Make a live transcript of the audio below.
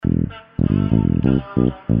When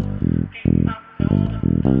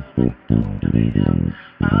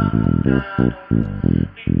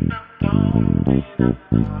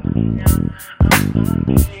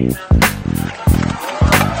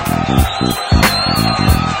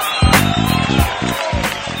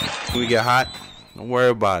we get hot, don't worry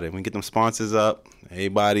about it. We get them sponsors up.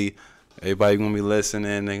 Everybody gonna be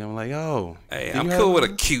listening. They gonna be like, yo. Hey, I'm cool with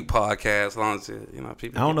a cute podcast, as long as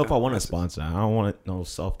people. I don't know if I want a sponsor. I don't want no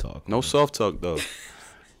self talk. No self talk though. You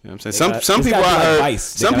know what I'm saying? Some people I heard.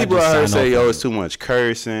 Some people I heard say, "Yo, it's too much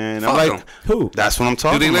cursing." I'm like, who? That's what I'm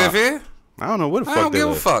talking about. Do they live here? I don't know where the fuck I don't they give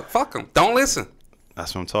live. a fuck. Fuck them. Don't listen.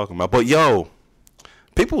 That's what I'm talking about. But yo,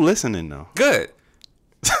 people listening though. Good.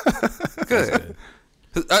 Good.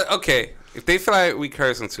 Okay, if they feel like we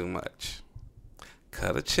cursing too much,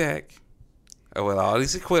 cut a check with all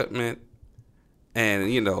these equipment and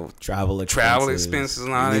travel expenses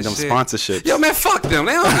and all that Need them shit. sponsorships. Yo, man, fuck them.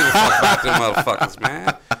 They don't give a fuck about them motherfuckers,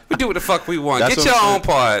 man. We do what the fuck we want. That's Get what your I'm own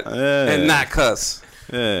part Yeah. and not cuss.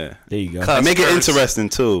 Yeah. There you go. Cuss And make it first. interesting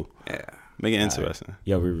too. Yeah. Make it interesting.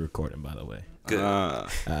 Yo, we're recording, by the way. Good. All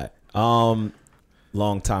right.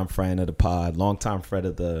 Longtime friend of the pod, longtime friend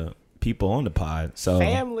of the people on the pod. So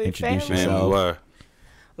introduce Man, yourself. we were.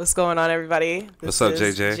 What's going on, everybody? What's up,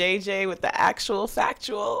 is JJ? JJ with the actual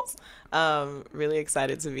factuals. Really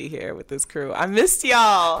excited to be here with this crew. I missed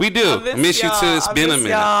y'all. We do. I miss you too. It's been a minute.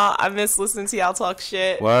 Y'all. I miss listening to y'all talk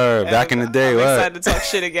shit. Word. Back in the day. I'm Word. excited to talk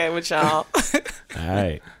shit again with y'all. All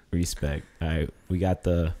right, respect. All right, we got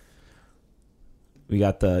the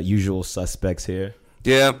usual suspects here.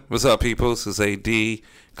 Yeah. What's up, people? This is AD.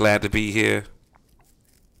 Glad to be here.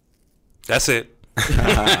 That's it.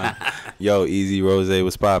 Yo, Easy Rose,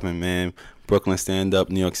 what's popping, man? Brooklyn stand up,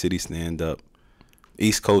 New York City stand up,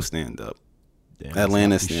 East Coast stand up, Damn,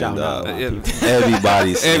 Atlanta you stand shouting out up. a lot of people.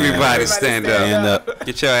 Everybody stand Everybody up. stand Stand up. up.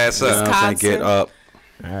 Get your ass You know up. what I'm saying? Get up.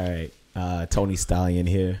 All right, Tony Stallion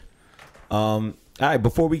here. All right,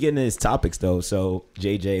 before we get into his topics though, so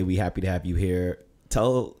JJ, we happy to have you here.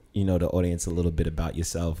 Tell the audience a little bit about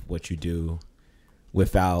yourself, what you do,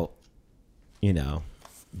 without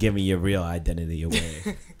giving your real identity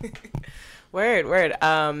away. Word.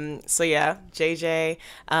 So yeah, JJ,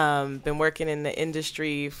 been working in the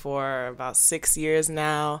industry for about 6 years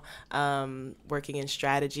now, working in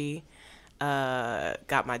strategy.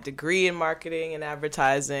 Got my degree in marketing and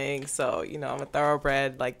advertising, so I'm a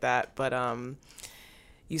thoroughbred like that. But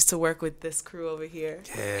used to work with this crew over here.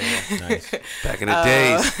 Yeah. Nice. Back in the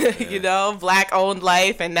days. Black owned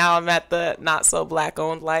life, and now I'm at the not so black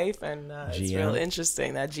owned life, and it's GM. real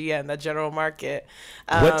interesting, that GM, that general market.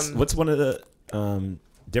 What's one of the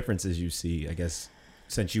differences you see, I guess,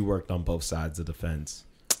 since you worked on both sides of the fence?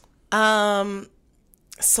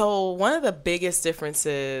 So one of the biggest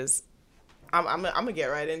differences, I'm gonna get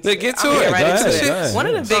right into it. Get to I'm gonna it. get right Go into ahead, it. go ahead. One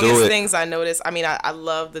of the Let's do biggest it. things I noticed, I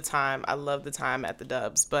love the time. I love the time at the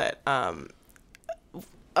Dubs, but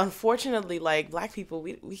unfortunately, like, black people,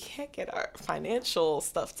 we can't get our financial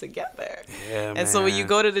stuff together. Yeah, And so when you man.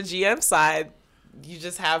 go to the GM side, you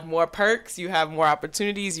just have more perks, you have more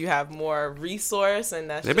opportunities, you have more resource, and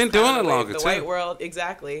that's They've just been kind doing of it the way longer, the too. white world,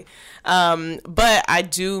 exactly. But I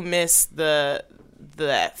do miss the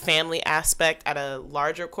family aspect at a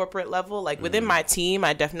larger corporate level. Like within my team,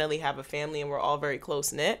 I definitely have a family and we're all very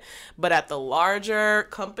close knit. But at the larger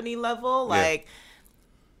company level, like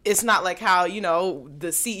it's not like how, the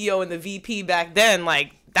CEO and the VP back then,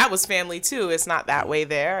 like that was family too. It's not that way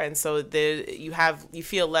there. And so you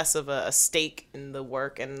feel less of a stake in the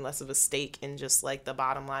work and less of a stake in just like the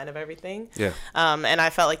bottom line of everything. Yeah. And I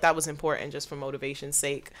felt like that was important just for motivation's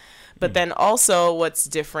sake. But then also what's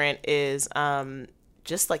different is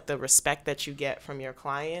just like the respect that you get from your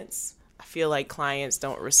clients. I feel like clients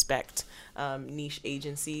don't respect niche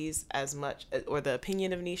agencies as much, or the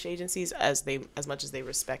opinion of niche agencies as much as they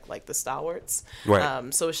respect like the stalwarts.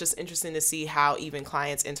 Right. So it's just interesting to see how even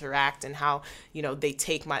clients interact and how they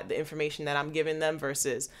take the information that I'm giving them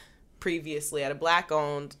versus previously at a black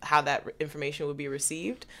owned, how that information would be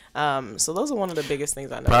received. So those are one of the biggest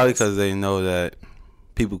things I know. Probably because they know that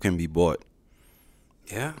people can be bought.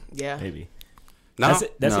 Yeah. Yeah. Maybe. No. That's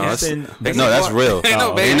No, interesting. that's real. Ain't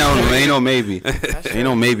no baby. Ain't no maybe. Ain't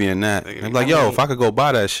no maybe in that. They're like, yo, if I could go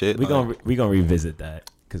buy that shit. we gonna revisit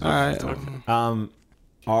that because All right.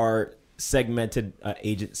 Are segmented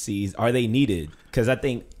agencies, are they needed? Because I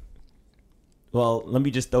think, well, let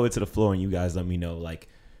me just throw it to the floor and you guys let me know, like,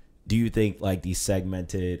 do you think like these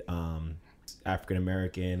segmented African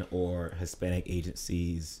American or Hispanic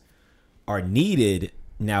agencies are needed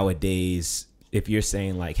nowadays? If you're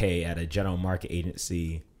saying like, hey, at a general market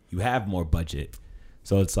agency, you have more budget.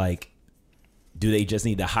 So it's like, do they just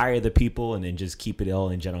need to hire the people and then just keep it all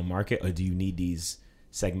in general market, or do you need these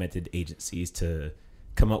segmented agencies to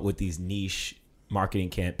come up with these niche marketing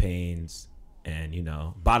campaigns? And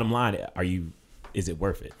bottom line, is it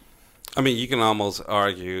worth it? I mean, you can almost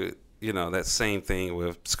argue, that same thing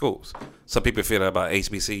with schools. Some people feel that about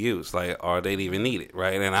HBCUs, like, are they even needed,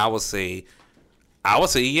 right? And I would say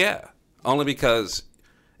yeah, only because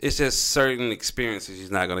it's just certain experiences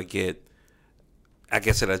you're not going to get, I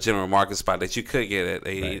guess, at a general market spot that you could get at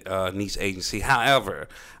a niche agency. However,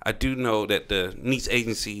 I do know that the niche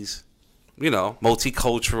agencies,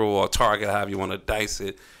 multicultural or Target, however you want to dice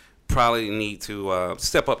it, probably need to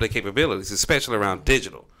step up their capabilities, especially around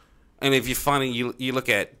digital. And if you look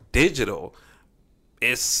at digital,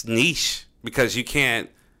 it's niche because you can't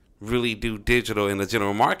really do digital in the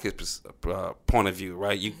general market point of view,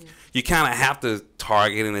 right? You kind of have to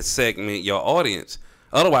target and segment your audience.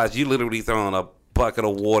 Otherwise, you literally throwing a bucket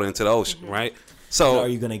of water into the ocean, right? So are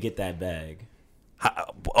you going to get that bag?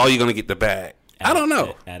 Are you going to get the bag? I don't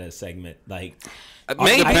know. At a segment, like...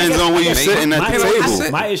 Maybe. Depends on where you sit in that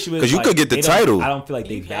table. My issue is because you could get the title. I don't feel like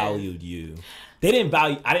they valued you. They didn't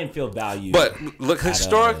value. I didn't feel valued. But look,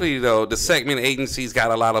 historically though, the segment agencies got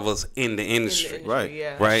a lot of us in the industry, right?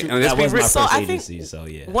 Yeah. Right. And that was my first So I agency. think So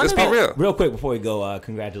yeah. Let's be real. Real quick before we go,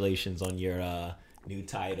 congratulations on your new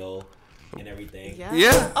title and everything. Yeah.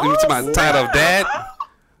 Yeah. Oh, You talking about title of dad?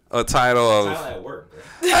 Or title of... Title at work. Bro.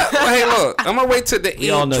 Well, hey, look, I'm gonna wait till the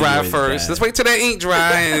all ink know dry you're his first. dad. Let's wait till that ink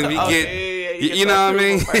dry and we get, you know what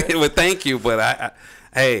I mean? Well, thank you, but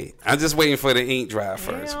hey, I'm just waiting for the ink dry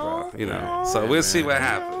first, bro. So we'll see what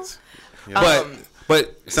happens. Yeah.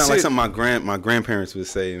 But It sounds like something my grandparents would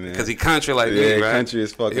say, man. because he country like yeah, me, right? country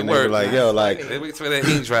is fucking. It They were worked. like, yo, like They wait for that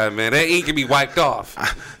ink dry, man. That ink can be wiped off.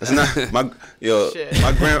 it's not Shit.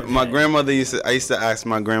 my grandmother I used to ask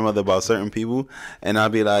my grandmother about certain people, and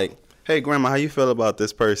I'd be like, hey grandma, how you feel about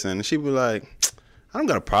this person? And she'd be like, I don't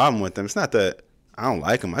got a problem with them. It's not that I don't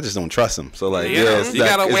like them, I just don't trust them. So like, it's you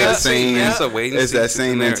gotta it's wait that and see, same, man. It's a wait and it's see that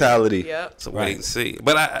same scenario. mentality. Yep. So wait and see.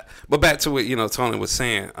 But back to what Tony was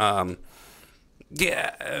saying.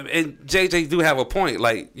 Yeah, and JJ do have a point.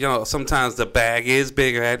 Like, sometimes the bag is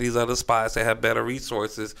bigger at these other spots that have better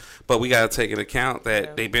resources, but we got to take into account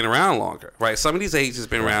that they've been around longer, right? Some of these agents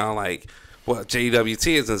been around like, JWT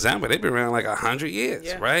is an example. They've been around like 100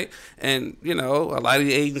 years, right? And, a lot of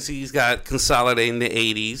the agencies got consolidated in the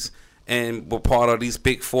 80s and were part of these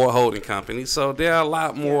big four holding companies. So they're a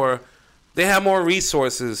lot more, they have more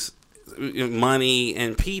resources, money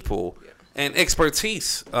and people and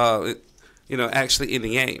expertise, actually in the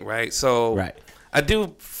game, right? So Right. I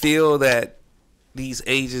do feel that these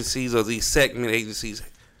agencies or these segment agencies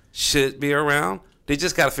should be around. They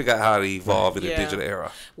just got to figure out how to evolve in the digital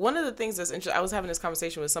era. One of the things that's interesting, I was having this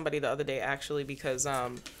conversation with somebody the other day, actually, because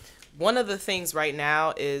one of the things right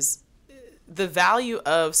now is the value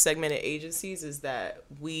of segmented agencies is that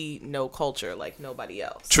we know culture like nobody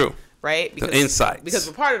else. True. Right? The insights. Because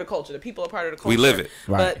we're part of the culture. The people are part of the culture. We live it.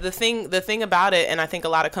 Right. But the thing about it, and I think a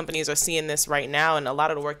lot of companies are seeing this right now, and a lot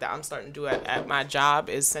of the work that I'm starting to do at my job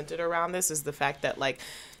is centered around this, is the fact that, like,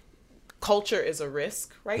 culture is a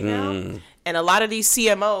risk right now. And a lot of these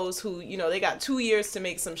CMOs who, they got 2 years to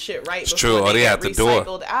make some shit right before true. Or they they get out the door.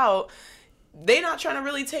 recycled out. They're not trying to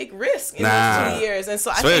really take risk in Nah. those 2 years. And so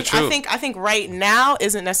It's very true. I think right now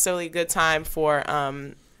isn't necessarily a good time for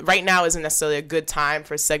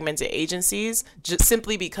segmented agencies, just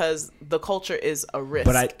simply because the culture is a risk.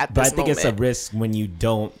 But I at think it's a risk when you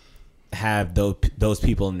don't have those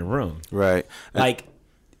people in the room. Right. Like,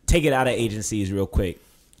 take it out of agencies real quick.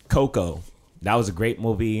 Coco, that was a great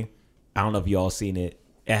movie. I don't know if you all seen it.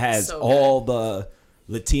 It has So all the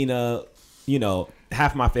Latina,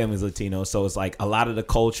 half my family's Latino, so it's like a lot of the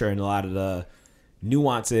culture and a lot of the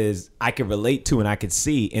nuances I could relate to and I could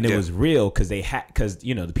see, and it was real because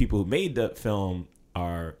the people who made the film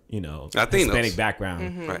are Latinos. Hispanic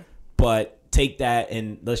background, Right. but take that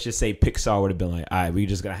and let's just say Pixar would have been like, all right, we're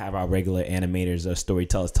just gonna have our regular animators or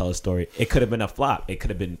storytellers tell a story. It could have been a flop. It could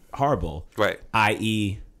have been horrible. Right.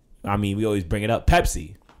 I.e., we always bring it up.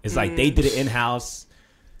 Pepsi. It's like they did it in house.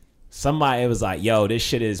 Somebody was like, "Yo, this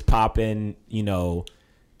shit is popping."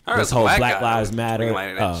 I heard This some whole black Black guy Lives was Matter.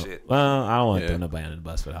 greenlighting that shit. Well, I don't want to throw nobody under the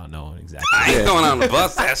bus without knowing exactly. I ain't going on the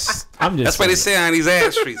bus. That's That's what they say on these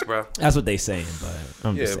ad streets, bro. That's what they saying, but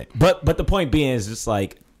I'm just Yeah. saying. But the point being is just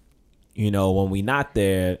like, when we not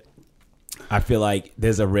there, I feel like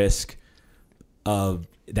there's a risk of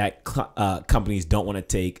that companies don't want to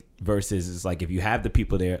take versus it's like if you have the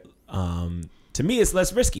people there, to me it's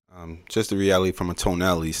less risky. Just the reality from a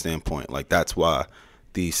tonality standpoint, like that's why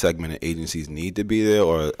these segmented agencies need to be there,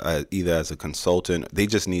 or either as a consultant, they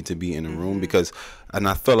just need to be in the room because, and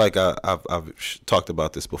I feel like I've talked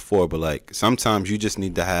about this before, but like sometimes you just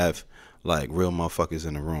need to have like real motherfuckers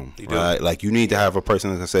in the room, right? Like you need to have a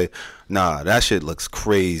person that can say, nah, that shit looks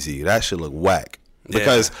crazy, that shit look whack.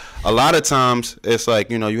 Because a lot of times it's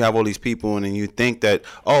like, you know, you have all these people and then you think that,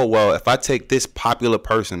 oh, well, if I take this popular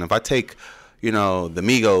person, if I take, you know, the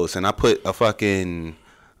Migos and I put a fucking,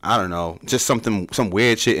 I don't know, just some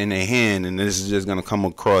weird shit in their hand, and this is just gonna come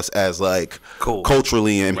across as like cool,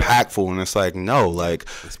 culturally impactful, and it's like no, like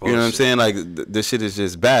you know what I'm saying, like this shit is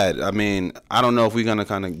just bad. I mean, I don't know if we're gonna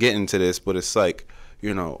kind of get into this, but it's like,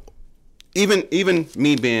 you know, even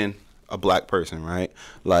me being a black person, right?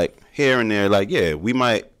 Like here and there, like yeah, we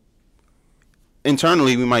might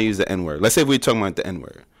internally we might use the N-word. Let's say we're talking about the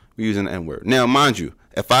N-word, we're using the N-word. Now, mind you,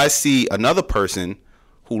 if I see another person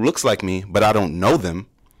who looks like me but I don't know them,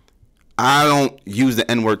 I don't use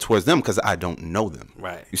the N-word towards them because I don't know them.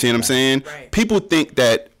 Right. You see what I'm saying? Right. People think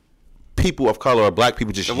that people of color or black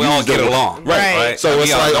people just we all get along. Right. So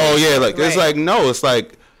it's like, oh yeah, like it's like no, it's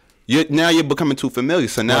like you're becoming too familiar.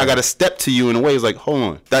 So now I got to step to you in a way. It's like, hold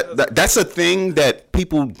on, that's a thing that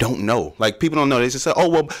people don't know. Like people don't know. They just say, oh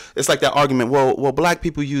well, it's like that argument. Well, black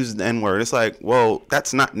people use the N-word. It's like, well,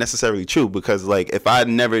 that's not necessarily true because like if I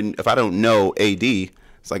don't know AD.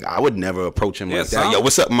 It's like I would never approach him like that. Yo,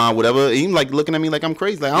 what's up, ma? Whatever. He like looking at me like I'm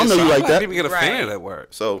crazy. Like I don't know you like that. People get offended at that word.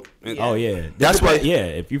 So oh yeah, that's why. Yeah,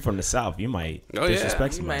 if you're from the South, you might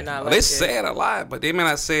disrespect somebody. You might not. They say it a lot, but they may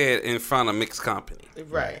not say it in front of mixed company.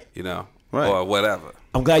 Right. You know, right. Or whatever.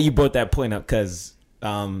 I'm glad you brought that point up because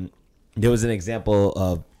there was an example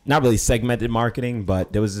of not really segmented marketing,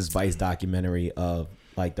 but there was this Vice documentary of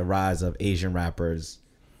like the rise of Asian rappers.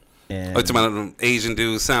 And talking about them Asian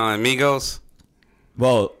dudes sound like Migos.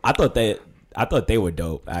 Well, I thought they were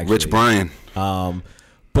dope. Actually, Rich Brian.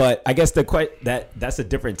 But I guess that's a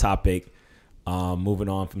different topic. Moving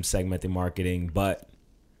on from segmented marketing, but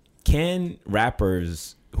can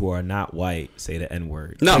rappers who are not white say the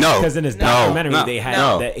N-word? No, because in this documentary they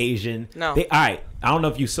had the Asian. No. All right, I don't know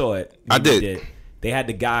if you saw it. I did. They had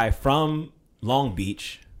the guy from Long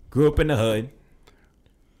Beach, grew up in the hood,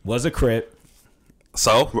 was a Crip.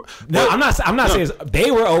 So No, I'm not saying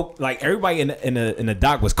they were like everybody in the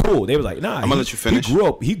doc was cool. They were like, nah, I'm gonna let you finish.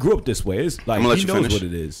 He grew up this way. It's like he knows what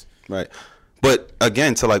it is. Right. But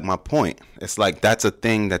again, to like my point, it's like that's a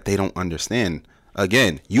thing that they don't understand.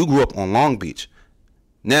 Again, you grew up on Long Beach.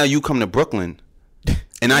 Now you come to Brooklyn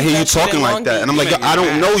and I hear you talking like that. And I'm like, I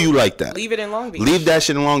don't know you like that. Leave it in Long Beach. Leave that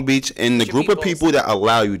shit in Long Beach and the group of people that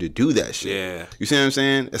allow you to do that shit. Yeah. You see what I'm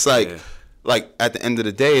saying? It's like like at the end of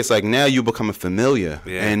the day, it's like now you becoming familiar,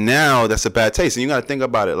 and now that's a bad taste. And you got to think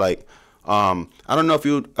about it. Like, I don't know if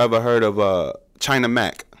you ever heard of China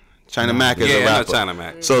Mac. China Mac is a rapper. I know China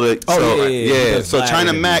Mac. So So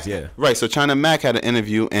China Mac, right? So China Mac had an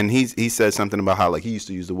interview, and he said something about how like he used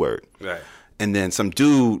to use the word, Right. and then some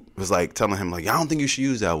dude was like telling him like, I don't think you should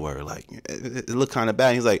use that word. Like it looked kind of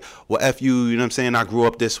bad. He's like, well, F you, you know what I'm saying? I grew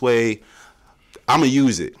up this way. I'm gonna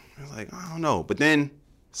use it. I was like, I don't know, but then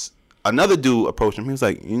another dude approached him. He was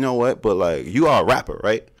like, you know what? But like, you are a rapper,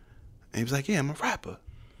 right? And he was like, yeah, I'm a rapper.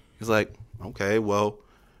 He's like, okay, well,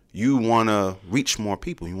 you want to reach more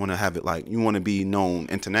people. You want to have it like, you want to be known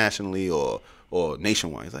internationally or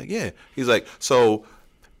nationwide. He's like, yeah. He's like, so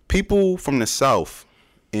people from the South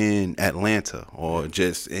in Atlanta or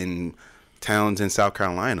just in towns in South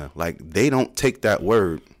Carolina, like they don't take that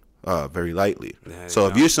word very lightly. So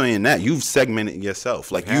if you're saying that, you've segmented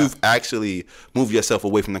yourself. Like you've actually moved yourself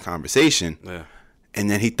away from the conversation. Yeah. And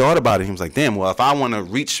then he thought about it. He was like, damn, well, if I want to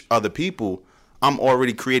reach other people, I'm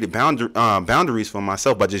already created boundaries for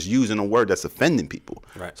myself by just using a word that's offending people.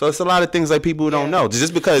 Right. So it's a lot of things like people don't know.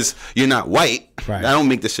 Just because you're not white, right. that don't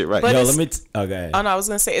make this shit right. But Yo, let me. Okay. Oh no, I was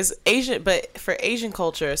gonna say is Asian, but for Asian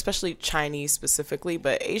culture, especially Chinese specifically,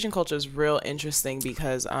 but Asian culture is real interesting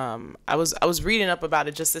because I was reading up about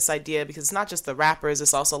it, just this idea, because it's not just the rappers,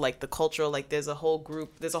 it's also like the cultural, like there's a whole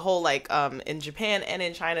group, there's a whole like in Japan and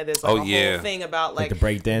in China there's like whole thing about like the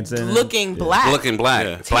breakdancing, looking black,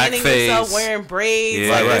 blackface, yourself, wearing braids,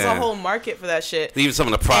 like there's a whole market for that shit. Even some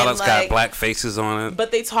of the products got black faces on it.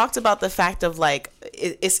 But they talked about the fact of like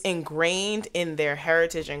it's ingrained in their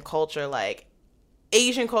heritage and culture, like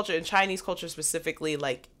Asian culture and Chinese culture specifically,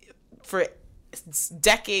 like for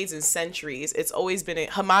decades and centuries, it's always been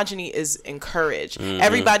homogeny is encouraged.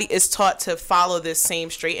 Everybody is taught to follow this same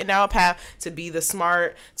straight and narrow path, to be the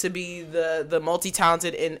smart, to be the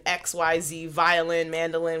multi-talented in XYZ, violin,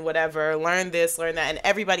 mandolin, whatever, learn this, learn that, and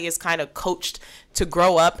everybody is kind of coached to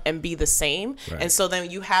grow up and be the same. Right. And so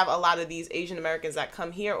then you have a lot of these Asian Americans that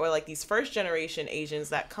come here, or like these first generation Asians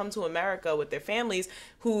that come to America with their families,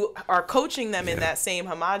 who are coaching them in that same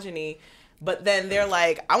homogeny. But then they're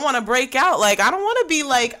like, I want to break out. Like, I don't want to be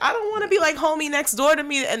like homie next door to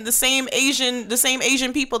me and the same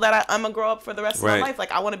Asian people that I'm gonna grow up for the rest of my life.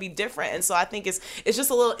 Like, I want to be different. And so I think it's just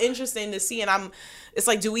a little interesting to see. And it's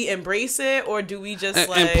like, do we embrace it, or do we just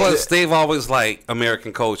and plus, they've always liked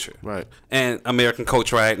American culture. Right. And American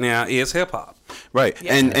culture right now is hip hop. Right.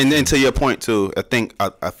 Yeah. And then to your point too,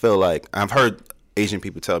 I feel like I've heard Asian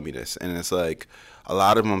people tell me this, and it's like a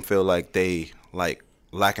lot of them feel like they like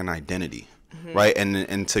lack an identity. Right.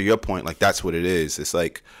 And to your point, like, that's what it is. It's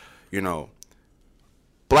like,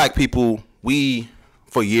 black people, we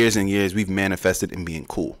for years and years, we've manifested in being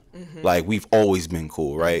cool. Like, we've always been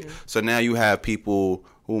cool, right? So now you have people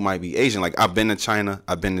who might be Asian. Like, I've been to China,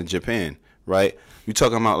 I've been to Japan, right? You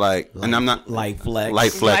talking about and I'm not Light flex.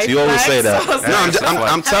 light flex. Light You always flex? say that. No,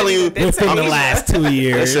 I'm telling you. Within the last 2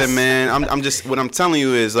 years. Listen, man, I'm just, what I'm telling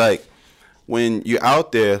you is, like, when you're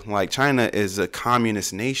out there, like, China is a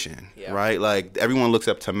communist nation, right? Like, everyone looks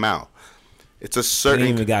up to Mao. It's a They certain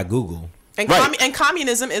even got Google. and, right. and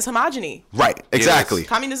communism is homogeny. right, exactly.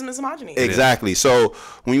 Communism is homogeny. Exactly. So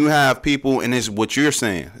when you have people, and it's what you're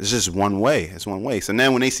saying, it's just one way. It's one way. So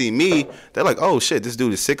now when they see me, they're like, oh shit, this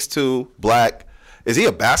dude is 6'2", black. Is he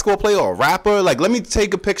a basketball player or a rapper? Like, let me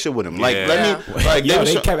take a picture with him. Like, let me, like,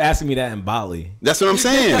 They kept asking me that in Bali. that's what I'm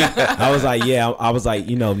saying. I was like, I was like,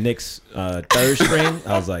 Nick's third string.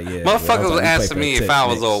 I was like, yeah. Motherfuckers was like, asking me if I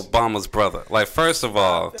was Knicks. Obama's brother. Like, first of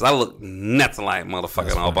all, 'cause I look nothing like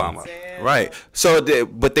motherfucking Obama. Right. So,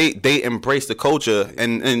 but they embrace the culture,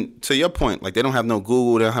 and to your point, like, they don't have no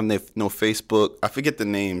Google, they don't have no Facebook. I forget the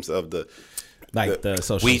names of the Like the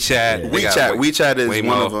social WeChat. Yeah. We got WeChat is way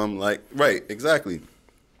one more. of them. Like, right, exactly.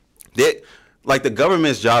 Like, the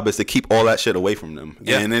government's job is to keep all that shit away from them,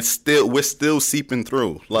 Yeah. and we're still seeping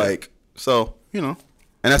through. Like, so and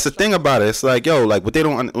that's the thing about it. It's like, yo, like, what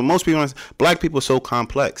most people, black people are so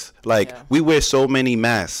complex. Like, we wear so many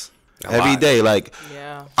masks every lot. day. Like,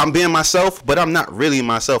 Yeah. I'm being myself, but I'm not really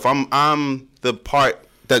myself. I'm the part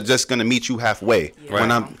that's just gonna meet you halfway. Right.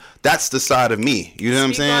 When that's the side of me. You know what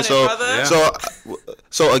I'm saying? Speak on it, brother.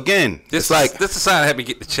 So again, This it's like, this is how I had me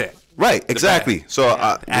get the check. right, exactly. So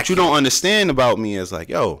what you don't understand about me is, like,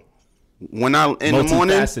 yo, when I in the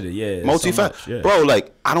morning, Multifaceted, yeah, it's so multifaceted, much, yeah. bro.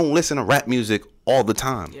 Like, I don't listen to rap music all the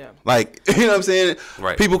time. Yeah. Like, you know what I'm saying?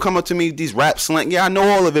 Right. People come up to me, these rap slang. Yeah, I know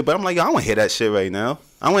all of it, but I'm like, yo, I don't want to hear that shit right now.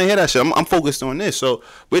 I want to hear that shit. I'm focused on this. So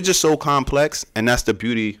we're just so complex, and that's the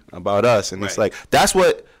beauty about us. And it's Right. like, that's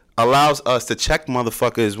what allows us to check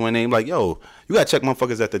motherfuckers when they like, yo, you gotta check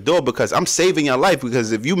motherfuckers at the door, because I'm saving your life.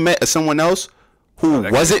 Because if you met someone else who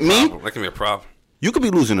That wasn't can be a me, problem. That can be a problem. you could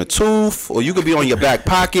be losing a tooth, or you could be on your back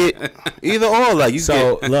pocket. Either or, like, you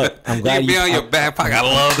So get, look, I'm You glad can be on your back pocket. I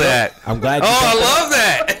love that. I'm glad. Oh, You I love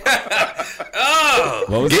that. Oh,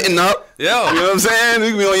 What was it? getting up. Yo. You know what I'm saying? You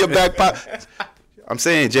can be on your back pocket. I'm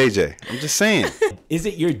saying, JJ. I'm just saying. Is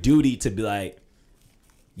it your duty to be like,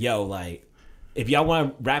 yo, like, if y'all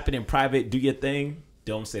want to rap it in private, do your thing.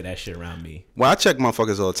 Don't say that shit around me. Well, I check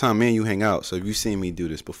motherfuckers all the time. Me and you hang out, so you've seen me do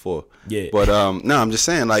this before. Yeah. But no, I'm just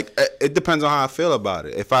saying, like, it depends on how I feel about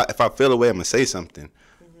it. If I feel a way, I'm gonna say something,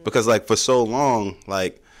 because, like, for so long,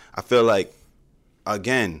 like, I feel like,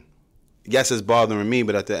 again, yes, it's bothering me,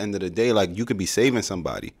 but at the end of the day, like, you could be saving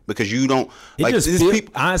somebody, because you don't It like just these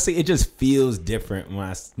people. honestly, it just feels different when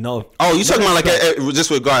I know. Oh, you talking about like just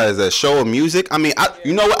regard as a show of music? I mean,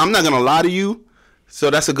 you know what? I'm not gonna lie to you. So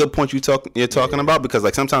that's a good point you're talking about, because,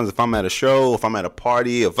 like, sometimes if I'm at a show, if I'm at a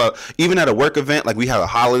party, even at a work event, like we have a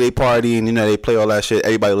holiday party and they play all that shit,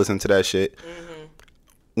 everybody listen to that shit.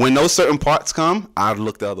 When those certain parts come, I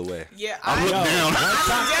look the other way. Yeah,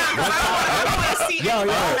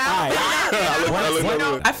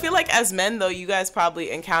 I feel like as men, though, you guys probably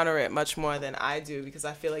encounter it much more than I do, because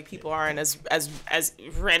I feel like people aren't as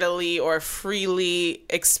readily or freely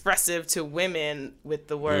expressive to women with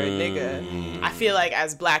the word nigga. I feel like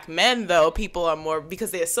as black men, though, people are more,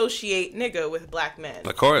 because they associate nigga with black men.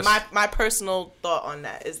 Of course. My personal thought on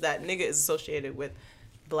that is that nigga is associated with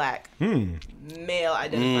black male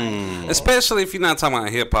identifying people. Especially if you're not talking about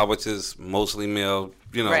hip hop, which is mostly male,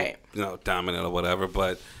 Right. dominant or whatever.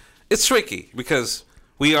 But it's tricky, because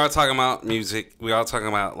we are talking about music. We are talking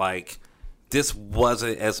about, like, this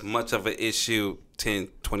wasn't as much of an issue 10,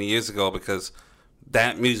 20 years ago, because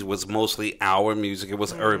that music was mostly our music. It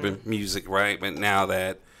was urban music, right? But now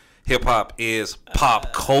that hip hop is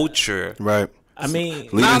pop culture, Right. I mean,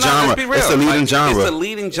 Leading genre. let's be real. It's the leading genre. It's the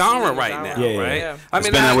leading genre right now, Yeah, yeah, right? yeah. I It's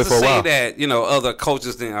mean, been that not way to for a say while. that other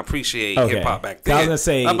cultures didn't appreciate Okay. hip hop back I was then. gonna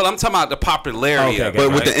say- but I'm talking about the popularity Okay, of it. But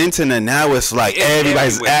with right? the internet now, it's like It's everybody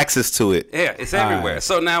has everywhere. access to it. Yeah, it's everywhere. Alright.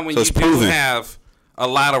 So now when So you it's do proven. have a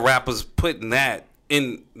lot of rappers putting that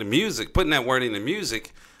in the music, putting that word in the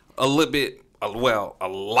music, a little bit, a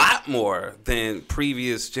lot more than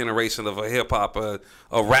previous generation of hip hop of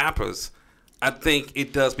rappers, I think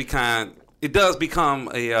it does become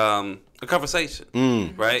a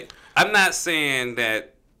conversation, right? I'm not saying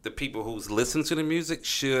that the people who's listening to the music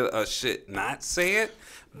should or should not say it,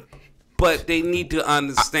 but they need to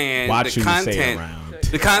understand Watch the who you say content, around.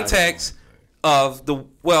 the context of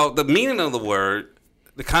the meaning of the word,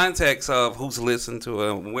 the context of who's listened to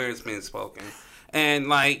it, and where it's been spoken. And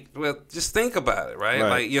just think about it, right? Right.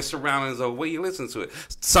 Like your surroundings of where you listen to it.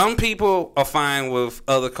 Some people are fine with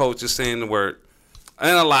other cultures saying the word,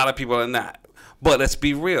 and a lot of people are not. But let's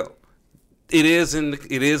be real. It is in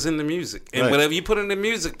the music, and Right. whatever you put in the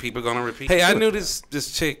music, people are gonna repeat. Hey, I knew this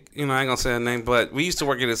chick. I ain't gonna say her name, but we used to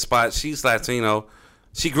work at a spot. She's Latino.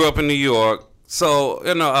 She grew up in New York, so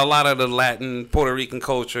a lot of the Latin, Puerto Rican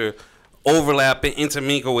culture overlap and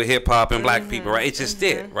intermingle with hip hop and black people, right? It just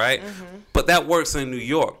did, right? But that works in New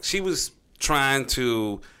York. She was trying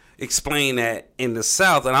to explain that in the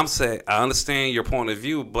South, and I'm saying I understand your point of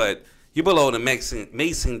view, but you're below the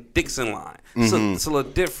Mason-Dixon line. So it's a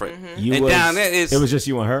little different. you And was, down there, it was just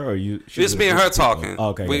you and her, or you? she just was me and her talking. Oh,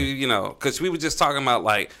 okay. Because we were just talking about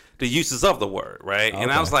like the uses of the word, right?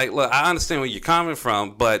 And I Okay. was like, look, I understand where you're coming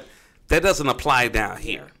from, but that doesn't apply down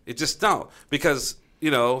here. It just don't, because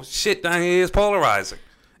shit down here is polarizing.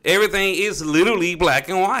 Everything is literally black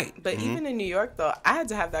and white. But even in New York, though, I had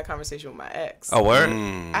to have that conversation with my ex. Oh, word? I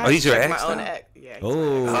Oh, had he's to your check ex my own now? ex. Yeah. he's Oh, my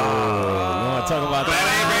you ex. want to talk about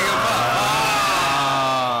that?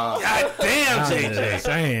 God damn, JJ.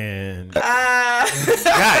 Saying.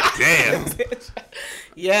 God damn.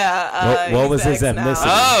 Yeah. What he's was the his ex now. ethnicity?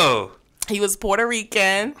 Oh. He was Puerto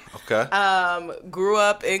Rican. Okay. Grew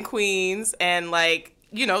up in Queens, and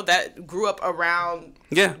that grew up around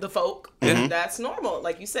Yeah. the folk. Yeah. That's normal.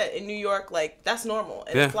 Like you said, in New York, that's normal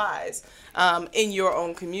and Yeah. it flies in your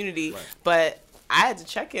own community. But I had to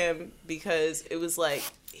check him because it was like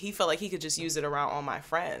he felt like he could just use it around all my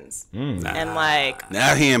friends. And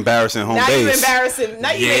Now he embarrassing home now you base. embarrassing.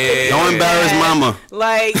 Now you make it Yeah. Don't embarrass mama.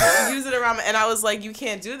 Like use it around, and I was like, you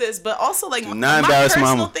can't do this. But also, like, not my embarrass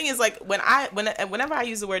personal mama. thing is like whenever I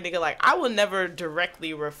use the word nigga, like I will never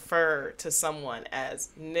directly refer to someone as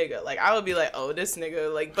nigga. Like I would be like, oh, this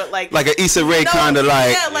nigga, like Like an Issa Rae no, kind of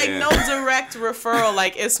like. yeah, like Yeah. no direct referral.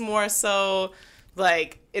 Like it's more so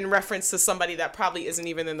like in reference to somebody that probably isn't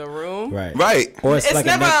even in the room. Right. Right. Or it's, It's like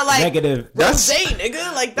never a like negative. That's- Rose,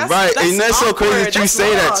 nigga. Like that's Right, and that's so awkward. crazy that you That's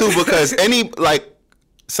say that wrong. too, because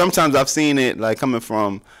sometimes I've seen it like coming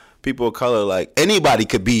from people of color, like anybody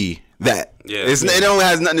could be that. Yeah. It don't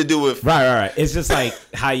has nothing to do with Right. It's just like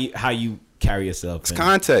how you carry yourself. It's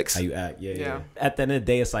context. How you act. Yeah. Yeah. At the end of the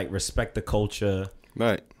day, it's like respect the culture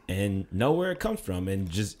Right. and know where it comes from, and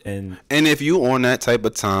And if you on that type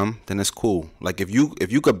of time, then it's cool. Like if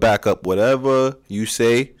you could back up whatever you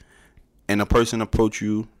say, and a person approach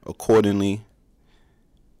you accordingly,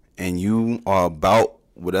 and you are about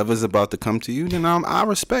whatever's about to come to you, then I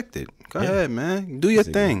respect it. Go ahead, man. Do your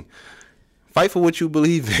thing. Fight for what you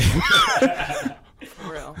believe in.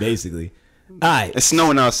 For real. basically. All right. It's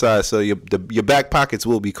snowing outside, so your back pockets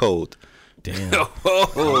will be cold. Damn.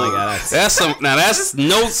 Oh, my God. that's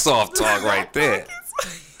no soft talk right there.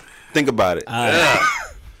 Think about it. Yeah.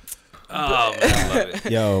 Oh man, I love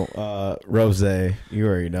it. Yo, Rose, you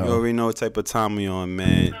already know. You already know what type of time we on,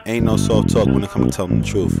 man. Ain't no soft talk when it comes to telling the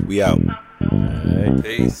truth. We out. All right.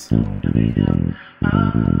 Peace.